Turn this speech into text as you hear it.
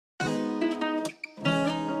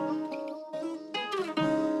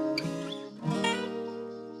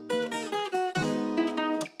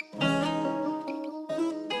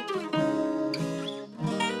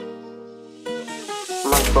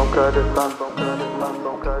from Kurdistan.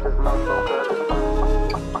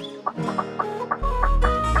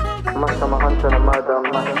 Masha mahanchana madam.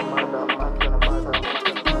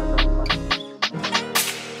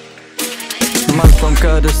 Man from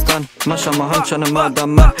Kurdistan, Masha mahanchana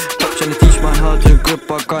madam man. Trying to teach man how to grip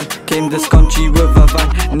a gun. Came this country with a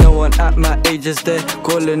van. No one at my age is there,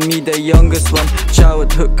 calling me the youngest one.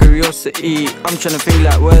 Childhood curiosity, I'm trying to think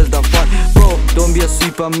like where's the fun. Bro, don't be a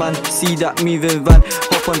superman, see that moving van.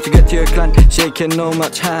 Hop on to get to your clan, shaking no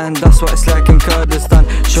much hand. That's what it's like in Kurdistan.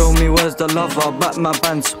 Show me where's the love, I'll back my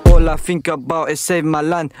bands. All I think about is save my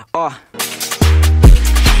land.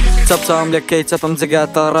 تبصم لكي تفهم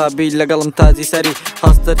زقات رابي لقلم تازي سري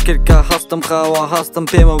هاستر كركا هاستم خاوا هاستم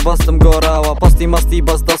بيما باستم قوراوا باستي ماستي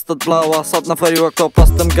باس داست بلاوا صدنا فري وقتو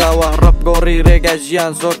باستم قاوا رب قوري ريقا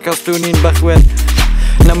جيان زور كاستونين بخوين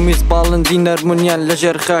نميز بالن دينر منيان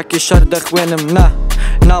لجر خاكي شر دخوينم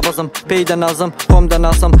نابزم بيدا نازم قوم دا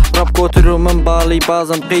ناسم رب كوترو من بالي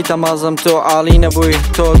بازم قيتا مازم تو عالي نبوي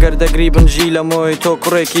تو قرد قريبن جيلا موي تو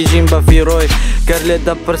كوريكي جيم بفي روي قرلي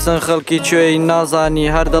دبرسن خلقي چوي نازاني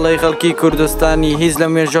هر دلي خلقي كردستاني هيز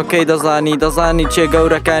لمير جوكي دزاني چه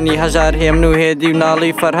قوركاني هجار هيمنو هيدي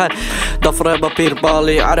ونالي فرهان دفره ببير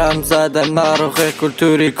بالي عرام زاد النار وغير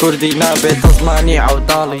كولتوري كردي نابي تزماني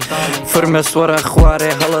عودالي فرمس ورا خواري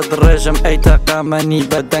هلد الرجم اي تقامني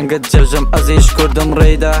بدن قد جرجم ازيش كردم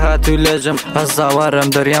ريدا هاتو لجم الزوارم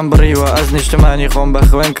دريان بريوا از نجتماني خوم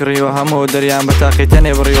بخوين كريوا همو دريان بتاقي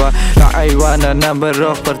تاني بريوا لعيوانا نبر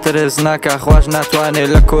روح برترز ناكا خواش ناتواني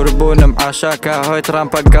لكوربونم عاشاكا هوي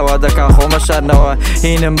ترامبا قوادكا خو مشارنوا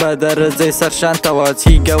هينم بدر زي سرشان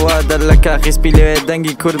تواتي قوادر لكا خيس بيلي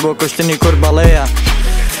دنگي كربو كشتني كرباليا.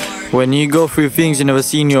 When you go through things you never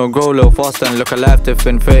seen, you'll grow a little faster and look alive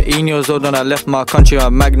different. 13 years old when I left my country,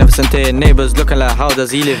 I'm magnificent here. Neighbours looking like, how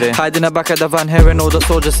does he live here? Hide in the back of the van, hearing all the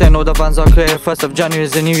soldiers saying all the vans are clear. 1st of January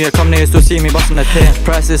is the new year, come near to see me busting a tear.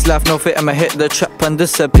 Priceless life, no fit, I'ma hit the trap and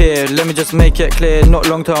disappear. Let me just make it clear, not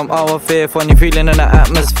long term, our fear. Funny feeling in the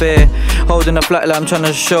atmosphere, holding a flat like I'm trying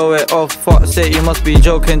to show it off. Fuck sake, you must be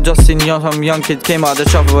joking. Just seen some young kid came out the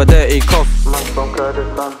shop with a dirty cough. Man from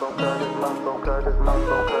Kurdistan.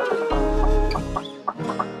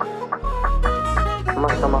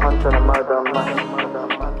 Masha mahanchana madam.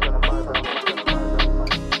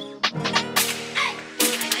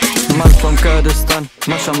 Man from Kurdistan,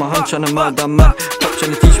 Masha mahanchana madam man.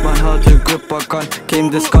 Trying to teach man how to grip a gun. Came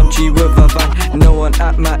this country with a van. No one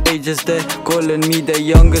at my age is there, calling me the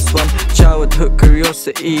youngest one. Childhood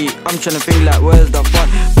curiosity, I'm trying to think like where's the fun.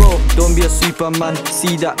 Bro, don't be a superman,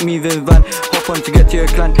 see that moving van. Hop on to get to your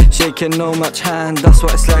clan, shaking no much hand. That's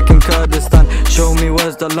what it's like in Kurdistan. Show me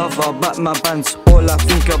where's the love, I'll back my bands. All I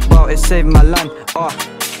think about is save my land.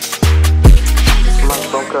 Man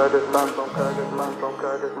from Kurdistan.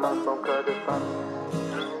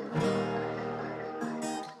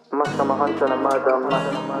 Masha mahanchana madam.